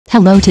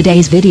Hello,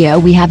 today's video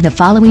we have the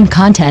following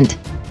content.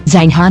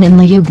 Zhang Han in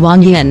Liu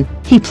Guang Yin,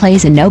 he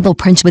plays a noble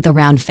prince with a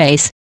round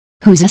face,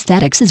 whose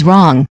aesthetics is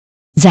wrong.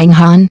 Zhang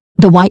Han,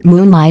 the white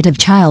moonlight of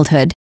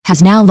childhood,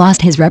 has now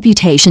lost his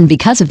reputation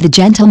because of the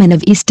Gentleman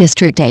of East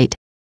District 8.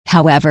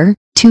 However,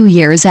 2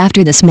 years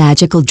after this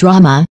magical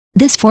drama,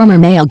 this former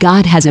male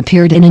god has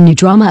appeared in a new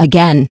drama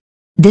again.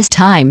 This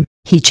time,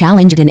 he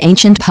challenged an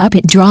ancient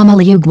puppet drama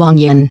Liu Guang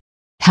Yin.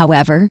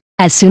 However,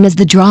 as soon as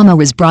the drama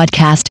was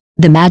broadcast,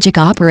 the magic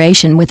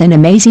operation with an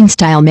amazing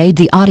style made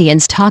the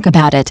audience talk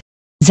about it.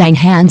 Zhang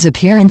Han's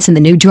appearance in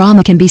the new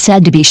drama can be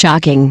said to be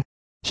shocking.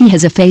 He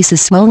has a face as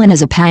swollen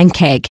as a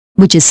pancake,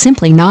 which is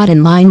simply not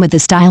in line with the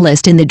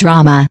stylist in the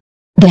drama.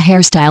 The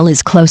hairstyle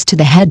is close to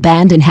the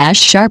headband and has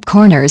sharp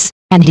corners,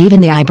 and even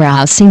the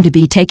eyebrows seem to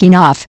be taking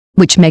off,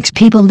 which makes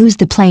people lose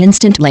the play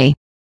instantly.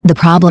 The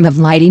problem of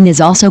lighting is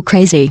also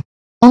crazy.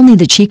 Only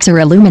the cheeks are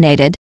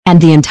illuminated,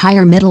 and the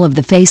entire middle of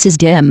the face is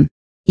dim.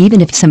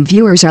 Even if some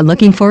viewers are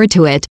looking forward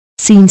to it,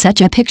 seeing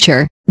such a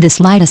picture, the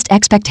slightest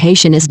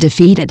expectation is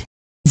defeated.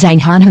 Zhang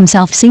Han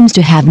himself seems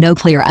to have no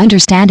clear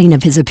understanding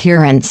of his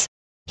appearance.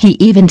 He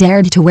even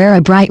dared to wear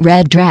a bright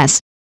red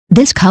dress.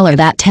 This color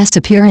that tests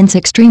appearance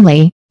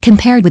extremely,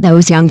 compared with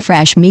those young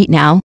fresh meat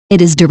now,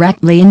 it is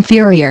directly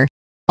inferior.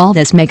 All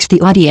this makes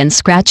the audience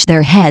scratch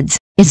their heads.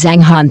 Is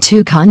Zhang Han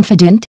too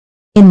confident?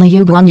 In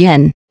Liu Guang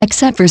Yin,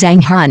 except for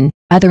Zhang Han,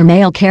 other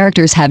male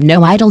characters have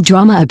no idol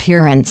drama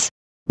appearance.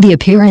 The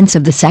appearance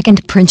of the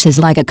second prince is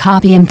like a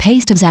copy and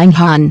paste of Zhang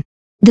Han.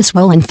 The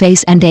swollen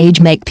face and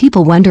age make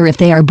people wonder if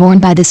they are born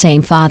by the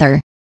same father.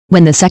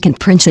 When the second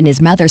prince and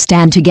his mother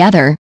stand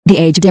together, the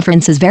age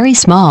difference is very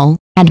small,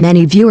 and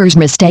many viewers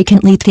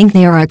mistakenly think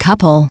they are a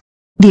couple.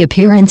 The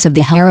appearance of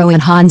the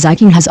heroine Han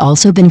Ziking has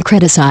also been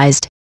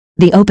criticized.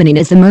 The opening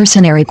is the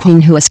mercenary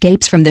queen who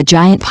escapes from the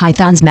giant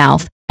python's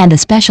mouth, and the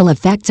special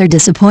effects are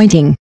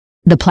disappointing.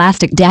 The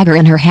plastic dagger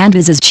in her hand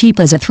is as cheap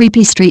as a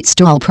 3-piece street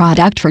stall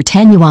product for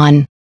 10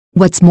 yuan.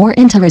 What's more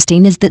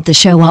interesting is that the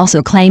show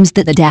also claims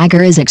that the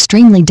dagger is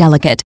extremely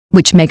delicate,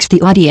 which makes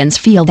the audience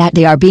feel that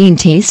they are being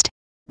teased.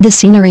 The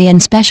scenery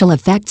and special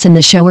effects in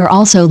the show are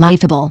also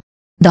likeable.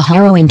 The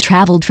heroine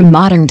traveled from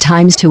modern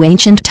times to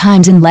ancient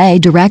times and lay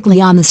directly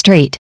on the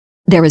street.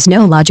 There is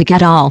no logic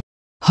at all.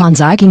 Han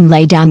Ziking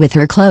lay down with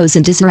her clothes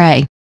in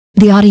disarray.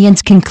 The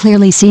audience can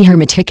clearly see her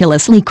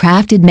meticulously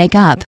crafted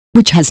makeup,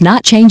 which has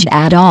not changed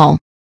at all.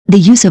 The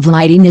use of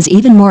lighting is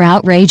even more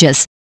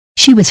outrageous.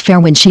 She was fair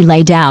when she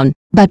lay down,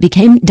 but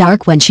became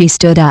dark when she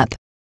stood up.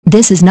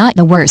 This is not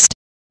the worst.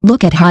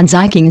 Look at Han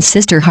Ziking's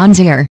sister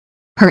Hanzir.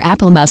 Her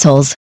apple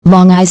muscles,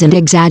 long eyes and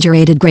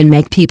exaggerated grin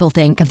make people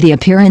think of the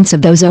appearance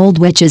of those old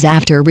witches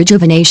after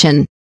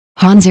rejuvenation.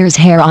 Hanzir's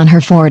hair on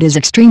her forehead is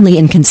extremely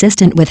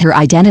inconsistent with her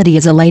identity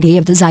as a lady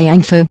of the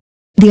Xiangfu.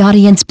 The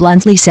audience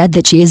bluntly said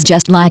that she is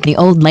just like the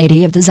old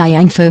lady of the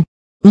Xiangfu.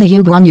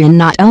 Liu Guang Yin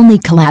not only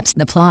collapsed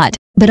the plot,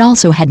 but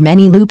also had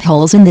many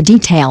loopholes in the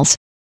details.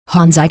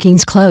 Han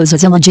Ziking's clothes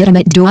as a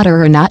legitimate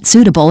daughter are not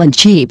suitable and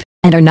cheap,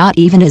 and are not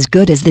even as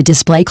good as the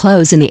display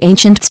clothes in the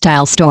ancient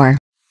style store.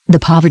 The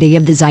poverty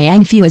of the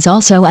Xiangfu is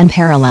also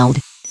unparalleled.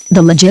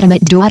 The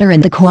legitimate daughter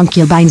and the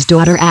concubine's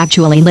daughter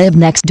actually live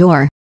next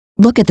door.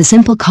 Look at the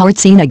simple court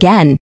scene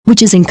again,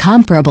 which is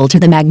incomparable to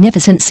the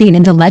magnificent scene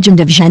in the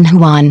legend of Zhen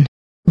Huan.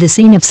 The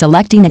scene of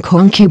selecting a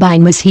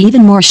concubine was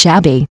even more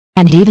shabby,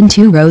 and even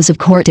 2 rows of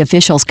court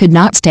officials could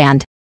not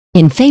stand.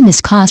 In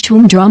famous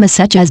costume dramas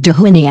such as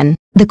Dahuinian,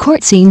 the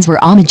court scenes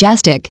were all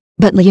majestic,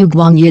 but Liu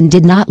Guang Yin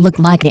did not look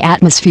like the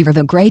atmosphere of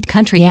a great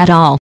country at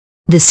all.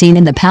 The scene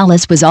in the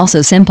palace was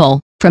also simple,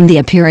 from the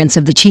appearance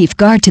of the chief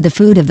guard to the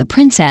food of the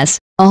princess,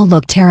 all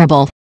looked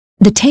terrible.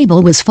 The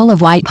table was full of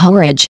white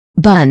porridge,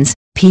 buns,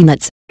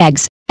 peanuts,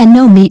 eggs, and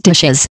no meat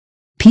dishes.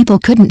 People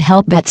couldn't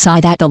help but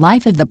sigh that the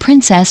life of the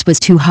princess was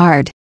too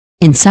hard.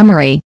 In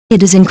summary,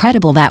 it is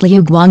incredible that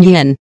Liu Guang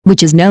Yin,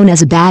 which is known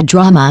as a bad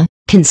drama,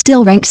 can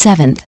still rank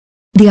 7th.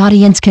 The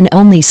audience can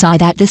only sigh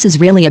that this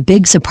is really a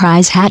big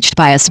surprise hatched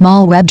by a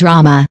small web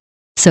drama.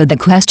 So the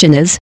question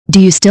is, do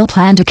you still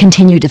plan to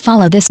continue to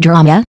follow this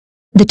drama?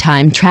 The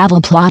time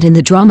travel plot in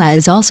the drama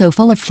is also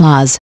full of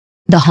flaws.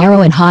 The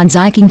heroine Han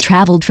Ziking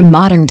traveled from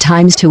modern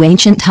times to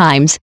ancient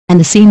times, and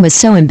the scene was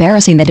so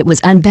embarrassing that it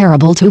was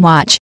unbearable to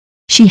watch.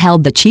 She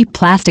held the cheap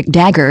plastic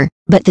dagger,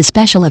 but the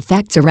special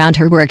effects around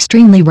her were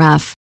extremely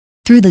rough.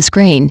 Through the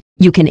screen,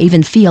 you can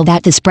even feel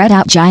that the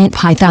spread-out giant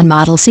python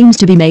model seems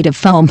to be made of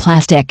foam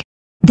plastic.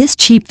 This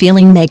cheap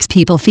feeling makes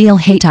people feel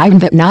hate iron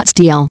but not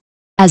steel.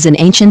 As an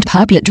ancient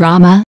puppet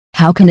drama,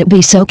 how can it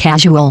be so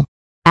casual?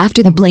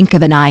 After the blink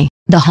of an eye,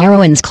 the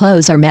heroine's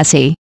clothes are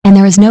messy, and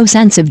there is no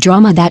sense of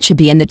drama that should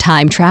be in the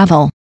time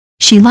travel.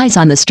 She lies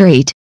on the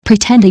street,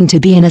 pretending to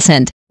be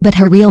innocent, but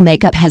her real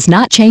makeup has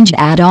not changed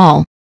at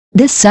all.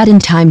 This sudden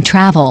time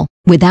travel,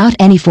 without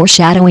any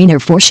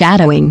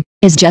foreshadowing,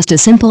 is just a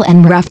simple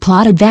and rough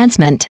plot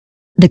advancement.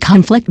 The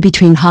conflict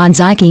between Han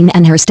Ziking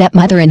and her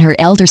stepmother and her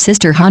elder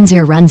sister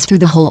Hanzir runs through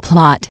the whole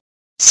plot.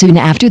 Soon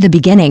after the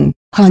beginning,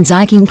 Han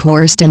Ziking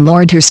coerced and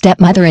lured her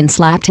stepmother and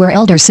slapped her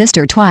elder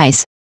sister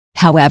twice.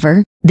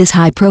 However, this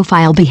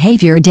high-profile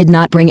behavior did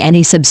not bring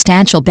any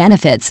substantial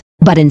benefits,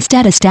 but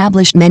instead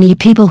established many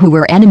people who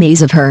were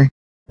enemies of her.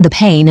 The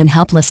pain and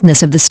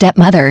helplessness of the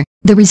stepmother,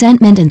 the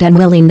resentment and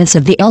unwillingness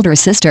of the elder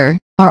sister,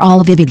 are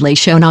all vividly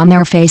shown on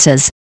their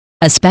faces.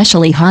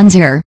 Especially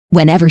Hanzir,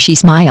 whenever she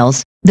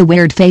smiles, the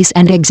weird face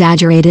and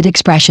exaggerated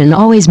expression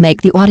always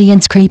make the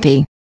audience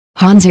creepy.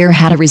 Hanzir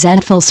had a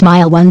resentful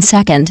smile one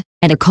second,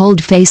 and a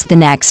cold face the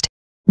next.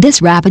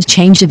 This rapid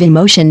change of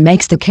emotion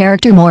makes the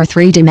character more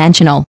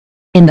three-dimensional.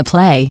 In the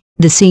play,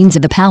 the scenes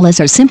of the palace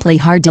are simply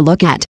hard to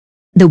look at.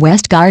 The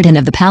west garden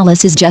of the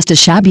palace is just a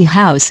shabby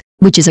house,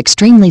 which is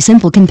extremely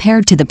simple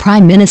compared to the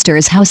Prime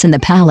Minister's house in the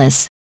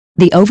palace.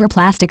 The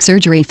over-plastic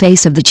surgery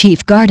face of the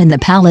chief guard in the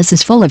palace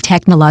is full of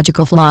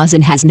technological flaws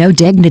and has no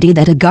dignity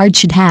that a guard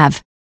should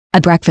have.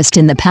 A breakfast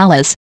in the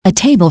palace, a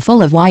table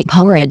full of white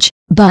porridge,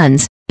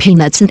 buns,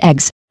 peanuts and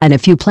eggs, and a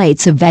few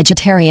plates of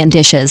vegetarian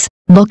dishes,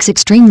 looks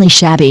extremely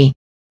shabby.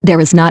 There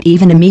is not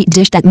even a meat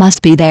dish that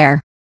must be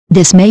there.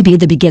 This may be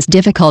the biggest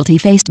difficulty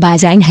faced by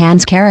Zhang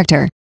Han's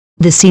character.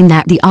 The scene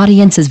that the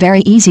audience is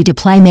very easy to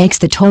play makes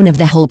the tone of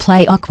the whole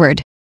play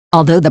awkward.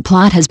 Although the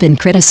plot has been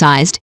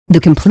criticized, the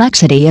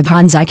complexity of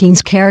Han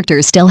Ziking's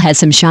character still has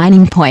some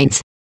shining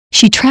points.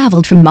 She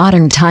traveled from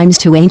modern times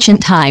to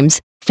ancient times,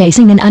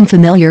 facing an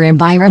unfamiliar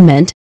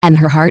environment, and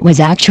her heart was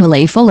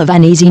actually full of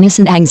uneasiness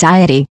and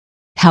anxiety.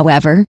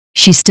 However,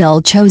 she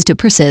still chose to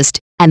persist,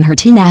 and her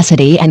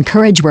tenacity and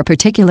courage were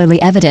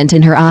particularly evident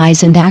in her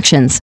eyes and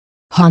actions.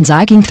 Han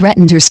Ziking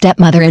threatened her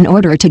stepmother in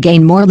order to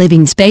gain more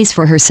living space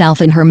for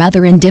herself and her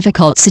mother in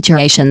difficult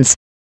situations.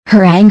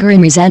 Her anger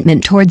and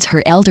resentment towards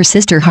her elder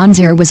sister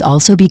Hanzir was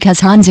also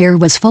because Hanzir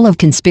was full of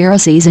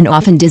conspiracies and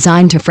often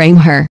designed to frame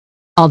her.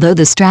 Although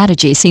the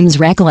strategy seems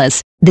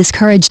reckless, this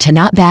courage to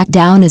not back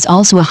down is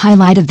also a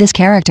highlight of this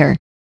character.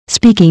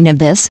 Speaking of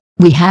this,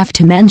 we have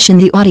to mention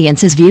the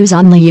audience's views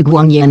on Liu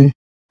Guang Yin.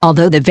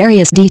 Although the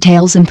various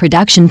details and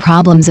production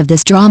problems of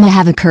this drama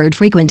have occurred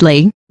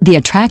frequently, the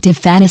attractive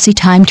fantasy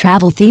time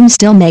travel theme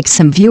still makes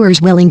some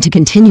viewers willing to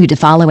continue to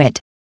follow it.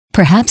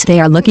 Perhaps they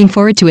are looking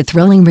forward to a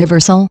thrilling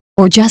reversal,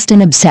 or just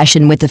an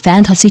obsession with the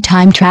fantasy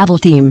time travel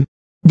theme.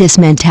 This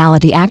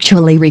mentality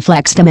actually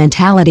reflects the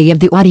mentality of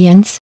the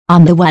audience.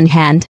 On the one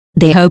hand,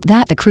 they hope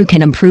that the crew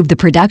can improve the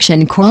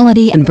production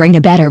quality and bring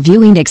a better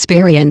viewing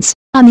experience.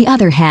 On the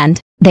other hand,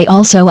 they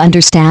also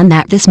understand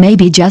that this may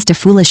be just a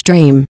foolish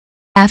dream.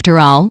 After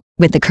all,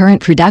 with the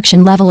current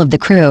production level of the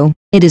crew,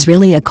 it is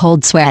really a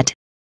cold sweat.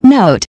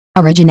 Note: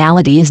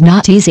 originality is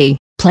not easy.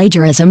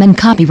 Plagiarism and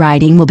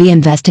copywriting will be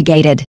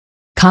investigated.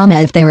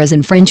 If there is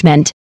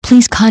infringement,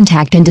 please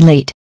contact and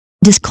delete.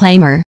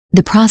 Disclaimer: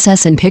 the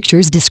process and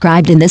pictures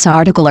described in this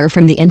article are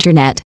from the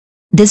internet.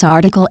 This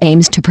article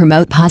aims to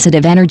promote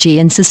positive energy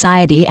in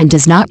society and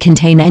does not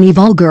contain any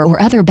vulgar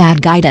or other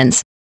bad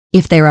guidance.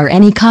 If there are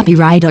any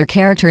copyright or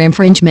character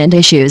infringement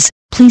issues,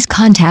 please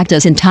contact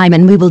us in time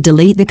and we will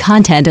delete the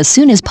content as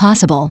soon as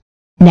possible.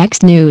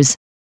 Next news.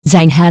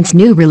 Zhang Han's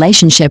new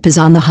relationship is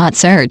on the hot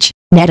search.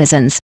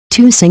 Netizens,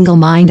 too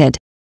single-minded.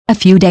 A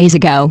few days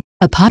ago,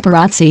 a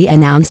paparazzi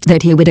announced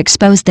that he would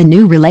expose the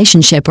new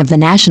relationship of the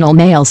national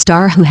male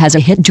star who has a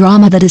hit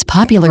drama that is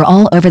popular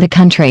all over the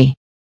country.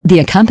 The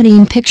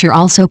accompanying picture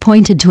also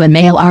pointed to a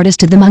male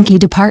artist of the monkey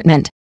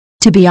department.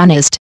 To be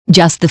honest,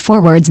 just the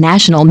four words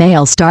national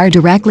male star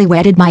directly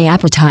whetted my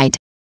appetite.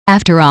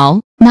 After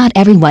all, not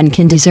everyone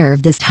can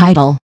deserve this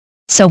title.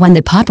 So when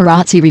the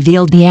paparazzi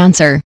revealed the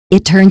answer,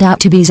 it turned out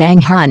to be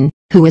Zhang Han,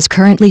 who is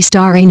currently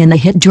starring in the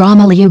hit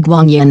drama Liu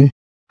Guang Yin.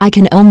 I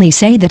can only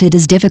say that it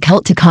is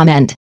difficult to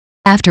comment.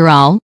 After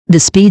all, the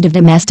speed of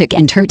domestic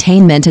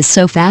entertainment is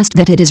so fast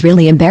that it is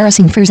really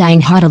embarrassing for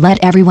Zhang Han to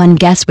let everyone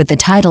guess with the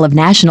title of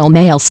national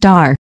male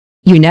star.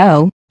 You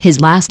know, his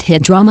last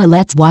hit drama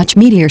Let's Watch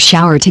Meteor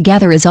Shower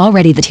Together is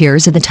already the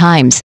tears of the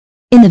times.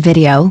 In the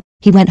video,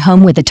 he went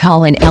home with a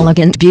tall and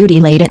elegant beauty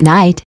late at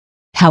night.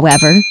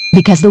 However,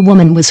 because the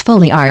woman was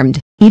fully armed,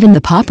 even the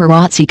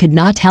paparazzi could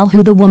not tell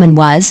who the woman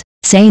was,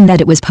 saying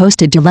that it was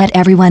posted to let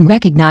everyone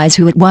recognize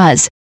who it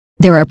was.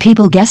 There are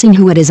people guessing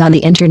who it is on the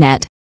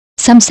internet.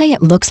 Some say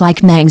it looks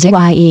like Meng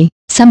Zhiyi,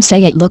 some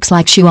say it looks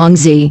like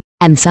Shuangzi,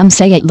 and some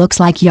say it looks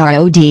like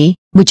Yaro Di,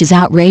 which is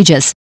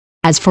outrageous.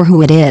 As for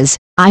who it is,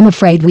 I'm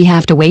afraid we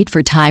have to wait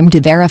for time to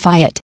verify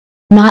it.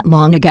 Not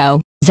long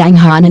ago, Zhang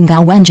Han and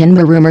Gao Wenjin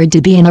were rumored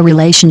to be in a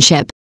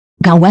relationship.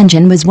 Gao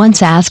Wenjin was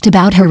once asked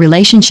about her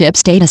relationship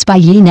status by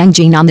Yi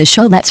Nengjing on the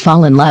show Let's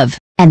Fall in Love,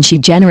 and she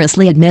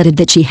generously admitted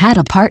that she had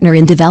a partner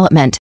in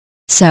development.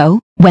 So,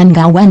 when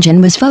Gao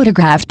Wenjin was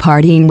photographed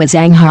partying with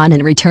Zhang Han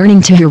and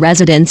returning to her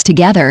residence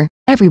together,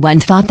 everyone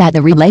thought that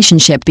the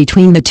relationship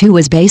between the two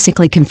was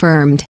basically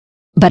confirmed.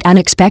 But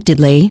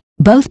unexpectedly,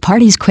 both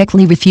parties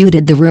quickly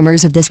refuted the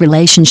rumors of this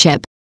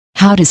relationship.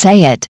 How to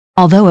say it,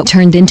 although it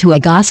turned into a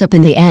gossip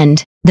in the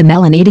end, the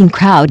melon-eating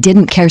crowd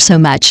didn't care so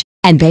much,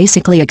 and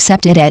basically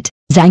accepted it.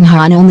 Zhang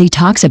Han only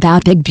talks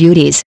about big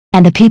beauties,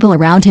 and the people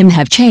around him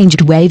have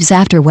changed waves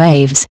after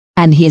waves,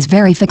 and he is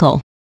very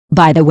fickle.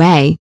 By the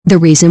way, The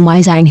reason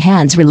why Zhang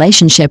Han's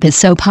relationship is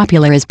so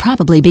popular is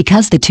probably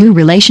because the two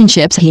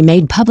relationships he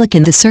made public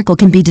in the circle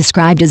can be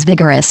described as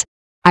vigorous.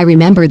 I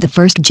remember the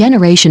first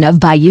generation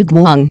of Liu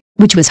Guang,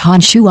 which was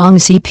Han Shuang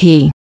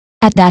CP.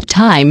 At that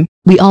time,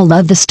 we all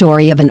loved the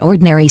story of an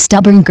ordinary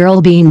stubborn girl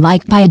being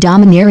liked by a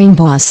domineering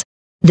boss.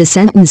 The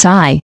sentence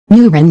I,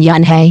 Nuren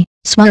Yunhei,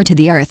 swore to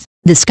the earth,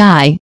 the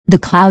sky, the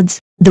clouds,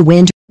 the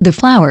wind, the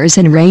flowers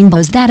and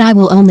rainbows that I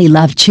will only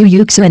love Chu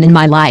Yuxuan in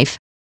my life.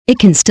 It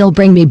can still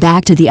bring me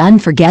back to the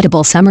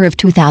unforgettable summer of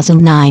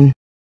 2009.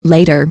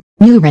 Later,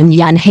 Nuren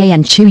Yunhei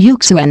and Chu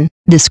Yuxuan,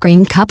 the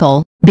screen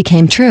couple,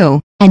 became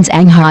true, and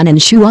Zhang Han and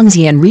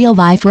Shuangzi in real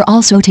life were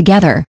also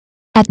together.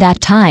 At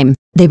that time,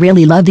 they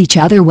really loved each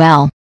other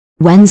well.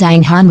 When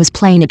Zhang Han was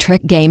playing a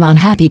trick game on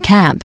Happy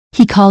Camp,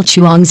 he called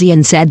Shuangzi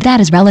and said that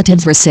his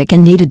relatives were sick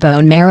and needed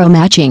bone marrow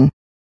matching.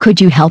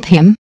 Could you help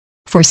him?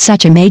 For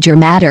such a major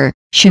matter,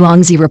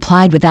 Shuangzi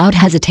replied without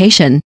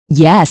hesitation,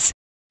 yes.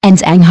 And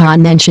Zhang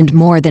Han mentioned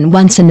more than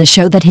once in the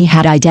show that he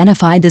had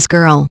identified this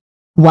girl.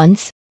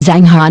 Once,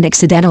 Zhang Han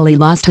accidentally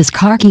lost his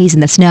car keys in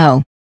the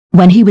snow.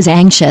 When he was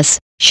anxious,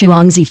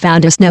 Shuangzi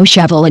found a snow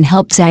shovel and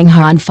helped Zhang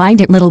Han find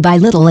it little by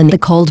little in the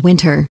cold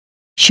winter.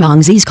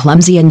 Shuangzi's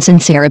clumsy and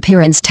sincere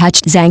appearance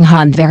touched Zhang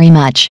Han very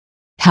much.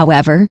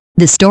 However,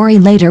 the story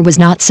later was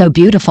not so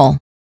beautiful.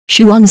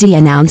 Shuangzi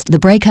announced the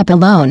breakup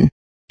alone.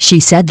 She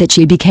said that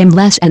she became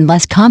less and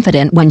less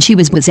confident when she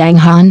was with Zhang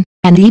Han,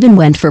 and even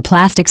went for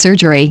plastic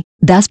surgery,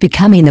 thus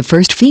becoming the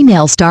first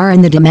female star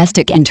in the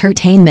domestic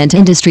entertainment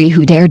industry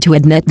who dared to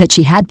admit that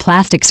she had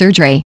plastic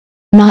surgery.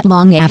 Not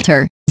long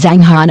after,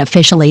 Zhang Han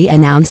officially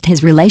announced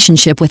his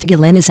relationship with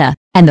Giliniza,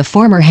 and the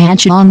former Han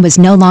Shuang was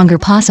no longer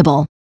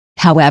possible.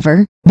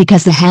 However,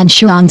 because the Han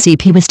Shuang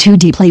CP was too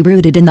deeply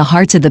rooted in the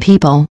hearts of the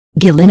people,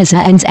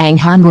 Giliniza and Zhang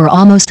Han were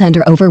almost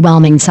under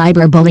overwhelming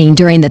cyberbullying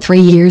during the 3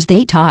 years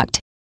they talked.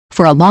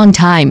 For a long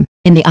time,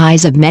 in the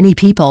eyes of many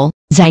people,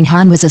 Zhang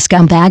Han was a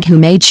scumbag who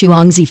made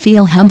Shuangzi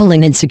feel humble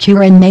and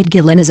insecure and made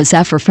Giliniza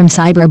suffer from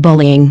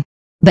cyberbullying.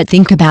 But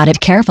think about it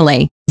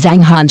carefully,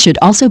 Zhang Han should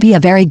also be a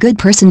very good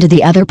person to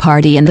the other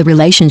party in the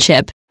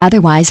relationship,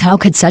 otherwise how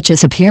could such a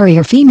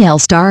superior female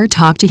star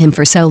talk to him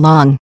for so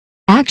long?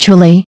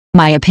 Actually,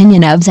 my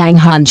opinion of Zhang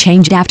Han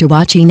changed after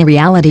watching a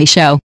reality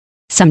show.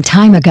 Some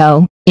time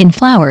ago, in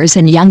Flowers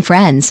and Young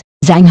Friends,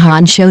 Zhang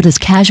Han showed his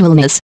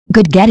casualness,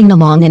 good getting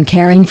along and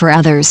caring for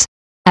others.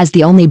 As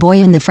the only boy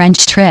in the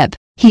French trip,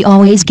 he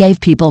always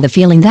gave people the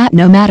feeling that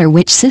no matter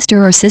which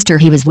sister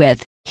he was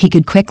with, he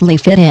could quickly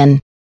fit in.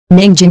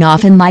 Ningjing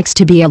often likes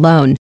to be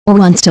alone, or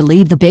wants to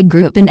leave the big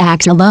group and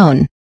act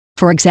alone.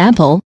 For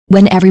example,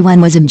 when everyone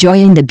was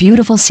enjoying the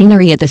beautiful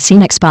scenery at the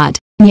scenic spot,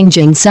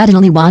 Ningjing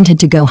suddenly wanted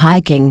to go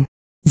hiking.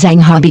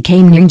 Zhang Han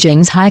became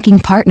Ningjing's hiking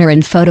partner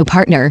and photo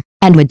partner,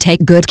 and would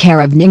take good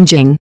care of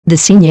Ningjing, the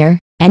senior,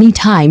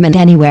 anytime and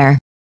anywhere.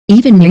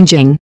 Even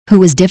Ningjing, who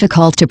was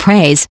difficult to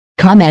praise,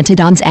 commented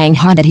on Zhang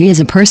Han that he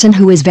is a person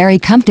who is very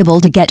comfortable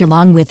to get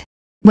along with.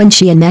 When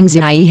she and Meng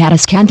Ziyi had a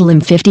scandal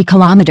in 50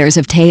 kilometers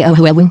of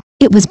Taohuawu,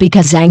 it was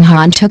because Zhang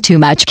Han took too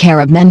much care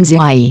of Meng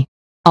Ziyi.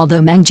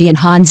 Although Meng Ji and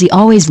Hanzi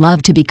always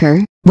loved to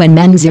bicker, when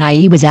Meng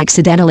Ziyi was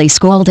accidentally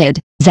scolded,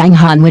 Zhang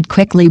Han would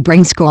quickly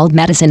bring scold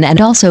medicine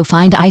and also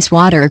find ice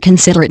water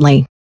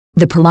considerately.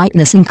 The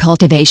politeness and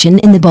cultivation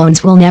in the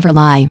bones will never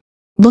lie.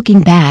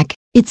 Looking back,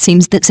 it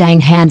seems that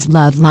Zhang Han's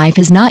love life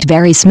is not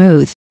very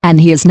smooth, and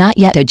he has not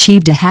yet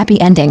achieved a happy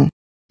ending.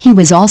 He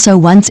was also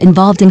once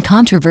involved in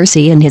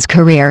controversy in his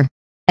career.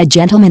 A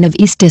gentleman of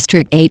East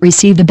District 8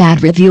 received a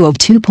bad review of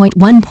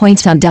 2.1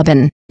 points on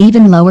Dubin,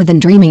 even lower than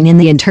Dreaming in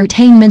the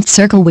entertainment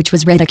circle, which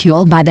was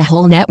ridiculed by the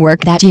whole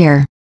network that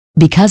year.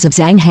 Because of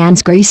Zhang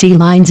Han's greasy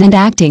lines and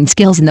acting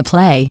skills in the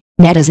play,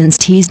 netizens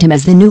teased him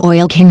as the new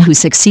oil king who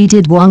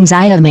succeeded Wang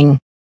Xiaoming.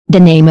 The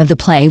name of the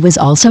play was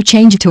also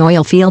changed to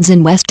Oil Fields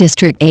in West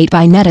District 8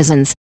 by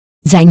netizens.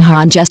 Zhang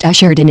Han just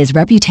ushered in his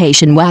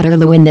reputation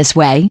Waterloo in this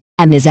way,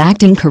 and his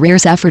acting career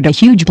suffered a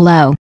huge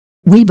blow.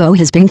 Weibo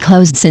has been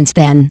closed since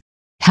then.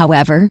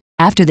 However,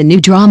 after the new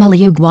drama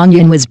Liu Guang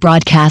Yin was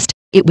broadcast,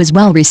 it was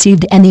well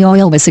received and the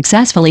oil was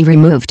successfully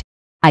removed.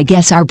 I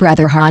guess our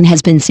brother Han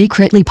has been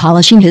secretly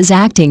polishing his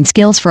acting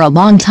skills for a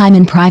long time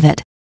in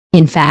private.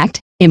 In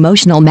fact,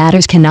 emotional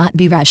matters cannot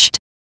be rushed.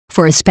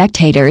 For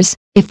spectators,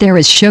 if there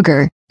is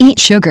sugar, eat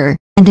sugar,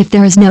 and if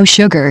there is no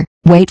sugar,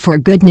 wait for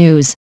good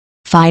news.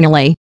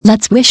 Finally,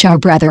 let's wish our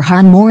brother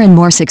Han more and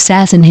more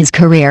success in his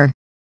career.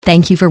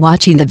 Thank you for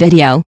watching the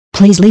video.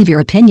 Please leave your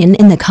opinion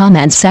in the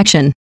comments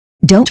section.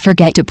 Don't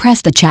forget to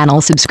press the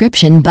channel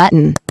subscription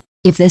button.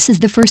 If this is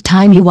the first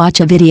time you watch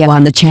a video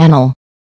on the channel,